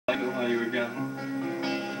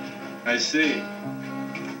I see.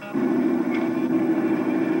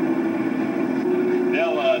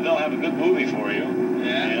 They'll have a good movie for you.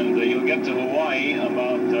 Yeah. And you'll get to Hawaii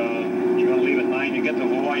about, you're going to leave at 9, you get to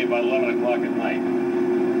Hawaii about 11 o'clock at night.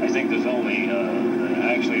 I think there's only,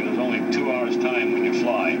 there's only 2 hours time when you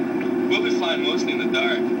fly. We'll be flying mostly in the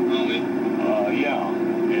dark, won't we? Yeah.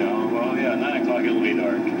 9 o'clock it'll be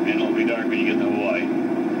dark. And it'll be dark when you get to Hawaii.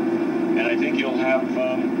 And I think you'll have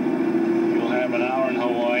an hour in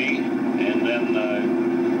Hawaii, and then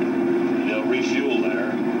they'll refuel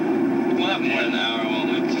there. We'll have more than an hour,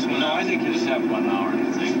 won't we? Just 1 hour? I think you just have 1 hour,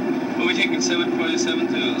 I think. Will we take a 747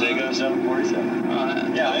 too? Take a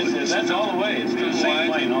 747. That's all the way. It's the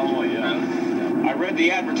same plane all the way, yeah. Really? I read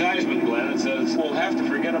the advertisement, Glenn. It says, we'll have to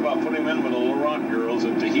forget about putting them in with the Laurent girls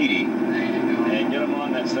in Tahiti and get them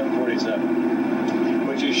on that 747.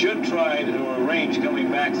 But you should try to arrange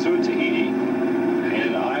coming back through Tahiti,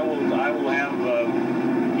 and I will have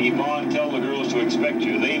Yvonne tell the girls to expect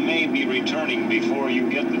you. They may be returning before you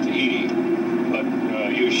get to Tahiti, but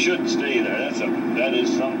you should stay there. That's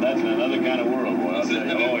another kind of world. Boy, I'll tell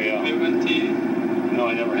you. Oh yeah. Have you ever been to Tahiti? No,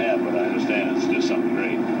 I never have, but I understand it's just something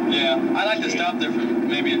great. Yeah, I'd like to stop there for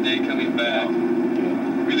maybe a day coming back.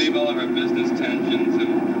 Relieve all of our business tensions,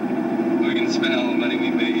 and we can spend all the money we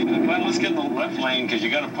made. Well, let's get in the left lane, because you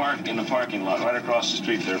got to park in the parking lot right across the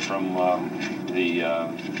street there from the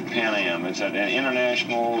Pan Am. It's at an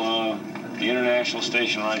the international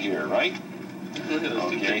station right here, right? Look at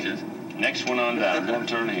those two pictures. Next one on down. Don't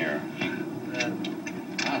turn here.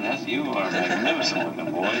 God, you are a magnificent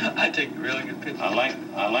looking boy. I take really good pictures.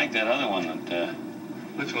 I like that other one that.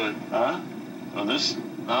 Which one? Huh? Oh, this.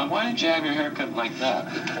 Why did you have your hair cut like that?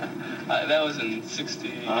 That was in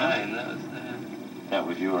 '69. That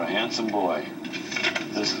was you were a handsome boy.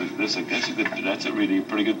 That's a really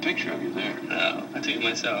pretty good picture of you there. No, I took it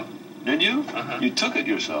myself. Did you? Uh-huh. You took it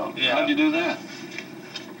yourself? Yeah. How'd you do that?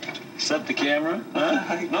 Set the camera?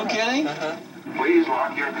 Huh? No kidding? Uh-huh. Please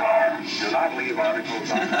lock your car. Do not leave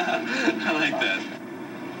articles on. I like that.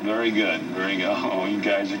 Very good. Very good. Oh, you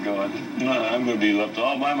guys are going. No, I'm going to be left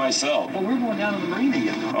all by myself. Well, we're going down to the marina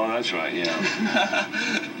yet, no? Oh, that's right, yeah.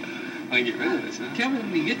 I get rid of this, huh?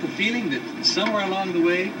 Kevin, you get the feeling that somewhere along the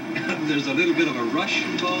way, there's a little bit of a rush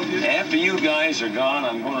involved here? After you guys are gone,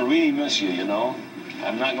 I'm going to really miss you, you know.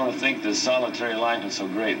 I'm not going to think this solitary life is so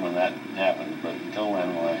great when that happens, but until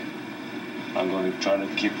then, why, I'm going to try to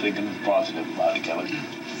keep thinking positive about it, Kevin.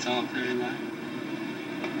 Solitary life.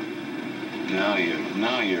 Now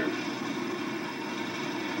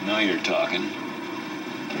you're talking.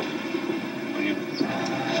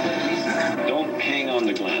 Don't hang on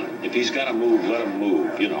to Glenn. If he's got to move, let him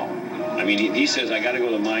move, you know. I mean, he says, I got to go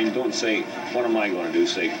to the mine. Don't say, what am I going to do?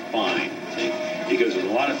 Say, fine. See? Because there's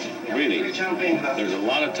a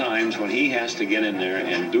lot of times when he has to get in there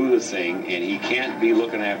and do the thing, and he can't be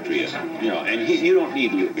looking after you. You know, and you don't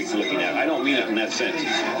need to be looking at it. I don't mean it in that sense.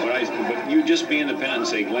 But you just be independent and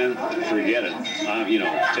say, Glenn, forget it. You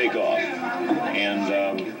know, take off.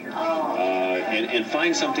 And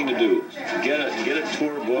find something to do. Get a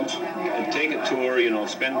tour book and take a tour, you know,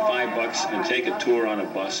 spend $5 and take a tour on a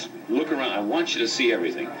bus. Look around. I want you to see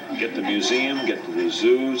everything. Get the museum, get to the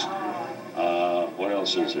zoos. What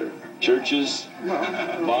else is there? Churches,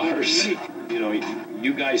 bars. You know,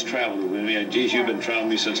 you guys traveled with me. Geez, you've been traveling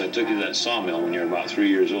with me since I took you to that sawmill when you were about 3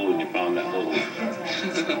 years old and you found that little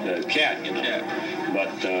cat, you know. Yeah.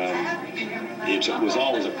 But it was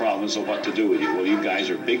always a problem, so what to do with you? Well, you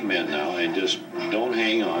guys are big men now, and just don't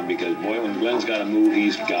hang on, because, boy, when Glenn's got to move,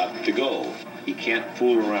 he's got to go. He can't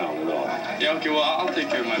fool around at all. Yeah, okay, well, I'll take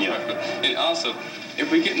care of my part. And also,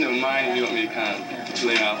 if we get into a mine and you want me to kind of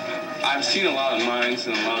lay off, I've seen a lot of mines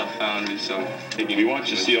and a lot of foundries, so... If you want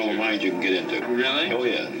to see all the mines you can get into. Really? Oh,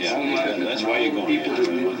 yeah. That's why you're going. People that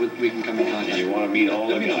we can come in contact. And you want to meet all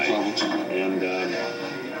the guys. No problem. And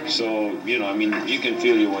so, you know, I mean, you can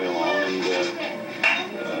feel your way along, and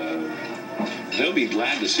they'll be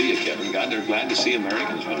glad to see you, Kevin. God, they're glad to see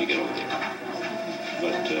Americans when you get over there.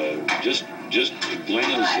 But just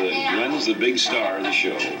Glenn is the big star of the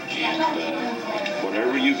show, and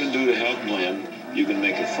whatever you can do to help Glenn, you can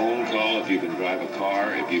make a phone call, if you can drive a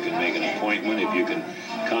car, if you can make an appointment, if you can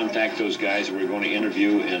contact those guys that we're going to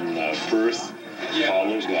interview in Perth. Yeah. All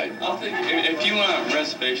those guys. I'll think, if you want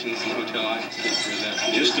reservations in the hotel, I can take care of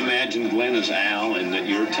that. Just imagine Glenn is Al and that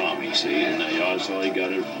you're Tommy, see? And that's all you got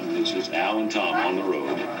to, it's just Al and Tom on the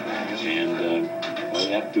road. And all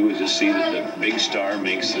you have to do is just see that the big star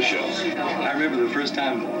makes the show. I remember the first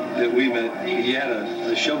time that we met, he had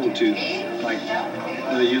a shovel tooth, like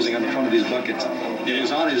they're using on the front of these buckets. It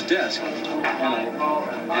was on his desk.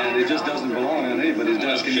 and it just doesn't belong on anybody's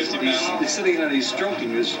desk. And he's sitting there and he's stroking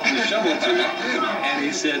his shovel through it. And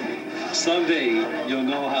he said, someday you'll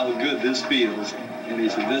know how good this feels. And he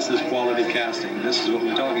said, this is quality casting. This is what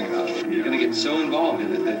we're talking about. You're going to get so involved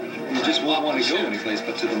in it that you just won't want to go anyplace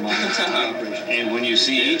but to the mines and the operation. And when you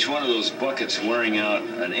see each one of those buckets wearing out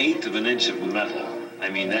 1/8 of an inch of metal, I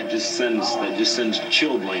mean, that just sends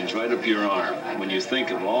chilblains right up your arm. When you think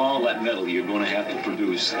of all that metal you're going to have to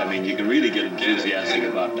produce, I mean, you can really get enthusiastic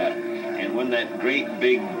about that. And when that great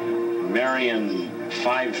big Marion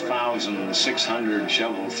 5,600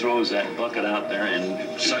 shovel throws that bucket out there and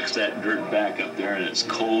sucks that dirt back up there, and it's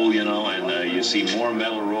cold, and you see more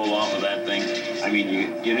metal roll off of that thing. I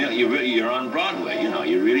mean, you're on Broadway.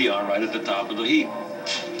 You really are right at the top of the heap.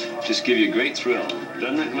 Just give you a great thrill,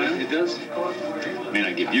 doesn't it, Glenn? It does. It may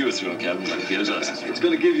not give you a thrill, Kevin, but it gives us. It's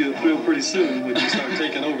going to give you a thrill pretty soon when you start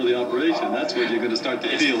taking over the operation. That's when you're going to start to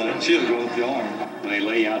feel that chill go up the arm. When they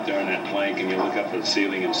lay you out there on that plank and you look up at the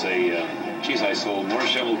ceiling and say, geez, I sold more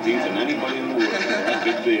shovel teeth than anybody in the world. That's a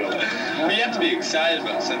big deal. But you have to be excited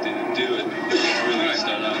about something to do it. Really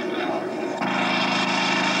start off with.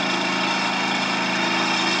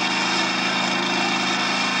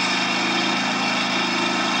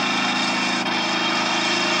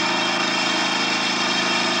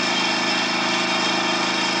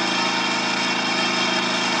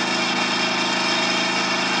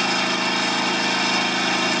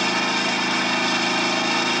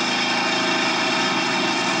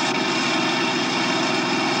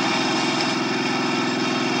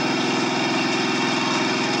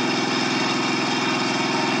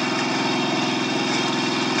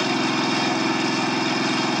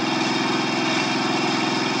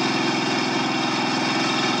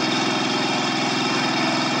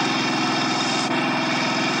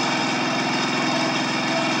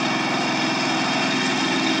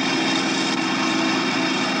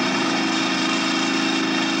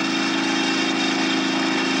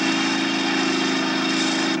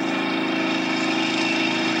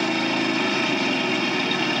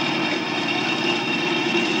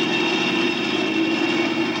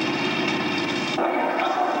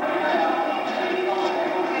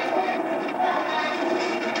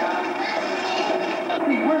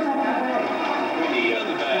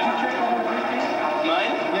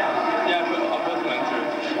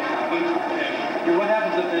 What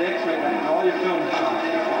happens if the X-ray and all your film is gone?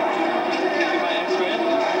 My X-ray?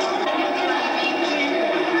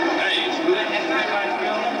 Hey, is it X-ray my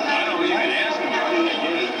film? I don't know, you can ask them if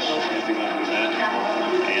you're going to do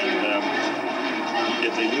that. And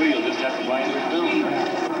if they do, you'll just have to buy new film.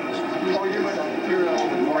 Oh, you're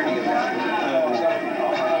warning about it.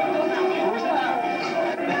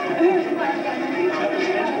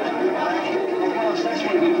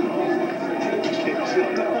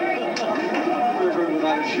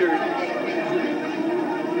 Without a shirt.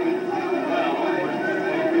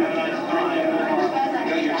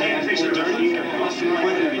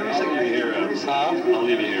 I'll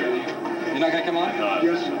leave you here. You're not going to come on? No.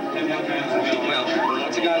 Well,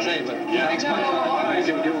 that's a guy's A, but thanks much. I'll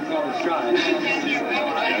give him a call to try.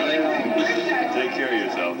 Take care of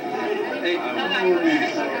yourself. Hey,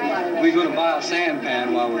 we're going to buy a sand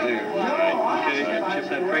pan while we're there. All right. Okay, ship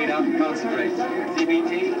that freight out and concentrate.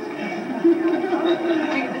 CBT?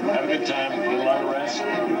 Have a good time. Get a lot of rest.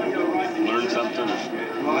 Learn something.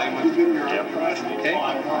 Yep. Okay.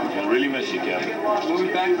 We'll really miss you, Kevin. We'll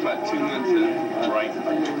be back in about 2 months. Right.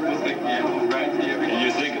 And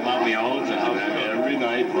you think about me all the time. Every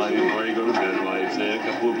night before you go to bed, while you say a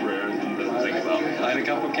couple of prayers and think about me. Light a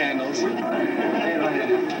couple of candles. No.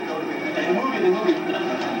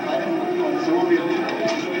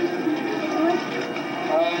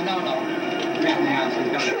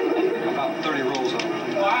 We've got about 30 rolls of it.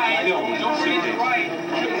 Why? Don't forget to write.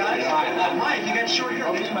 Mike, you got short hair.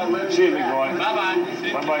 I'll use my lips. See you, big boy. Bye-bye.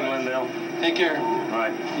 Bye-bye, Glendale. Take care. All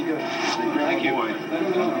right. Be good. Thank you. Boy.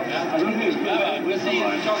 Bye-bye. We'll see you.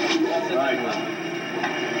 All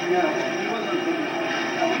right.